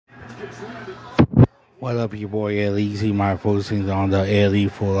What up, your boy Easy? My focusing on the Ellie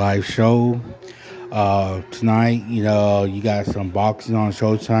for Life show. Tonight, you got some boxing on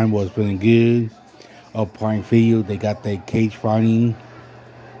Showtime. Was feeling good. Prime Video, they got the cage fighting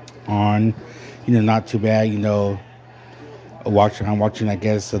on. Not too bad. I'm watching. I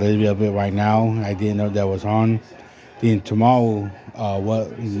guess a little bit of it right now. I didn't know that was on. Then tomorrow,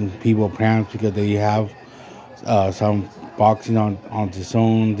 what people plan because they have some boxing on the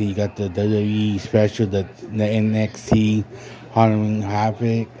zone. Then you got the WWE special, the NXT Halloween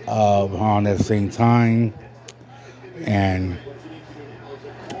Havoc on at the same time. And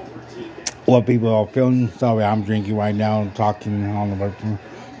what people are feeling. Sorry, I'm drinking right now. I'm talking on the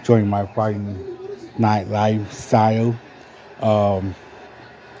joining my fighting night lifestyle. Um,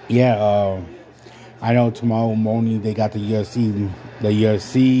 yeah, I know tomorrow morning they got the UFC. The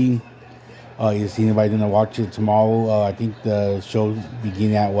UFC. Is anybody gonna watch it tomorrow? I think the show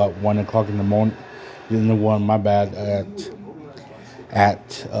begin at 1 o'clock in the morning. My bad.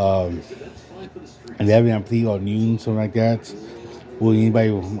 At 11, I believe, or noon, something like that. Will anybody?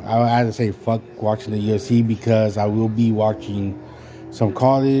 I would have to say fuck watching the UFC because I will be watching some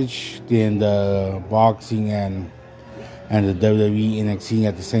college, then the boxing and the WWE NXT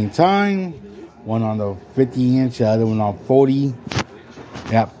at the same time. One on the 50-inch, the other one on 40.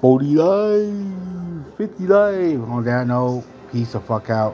 At 40 live, 50 live. On that note, peace the fuck out.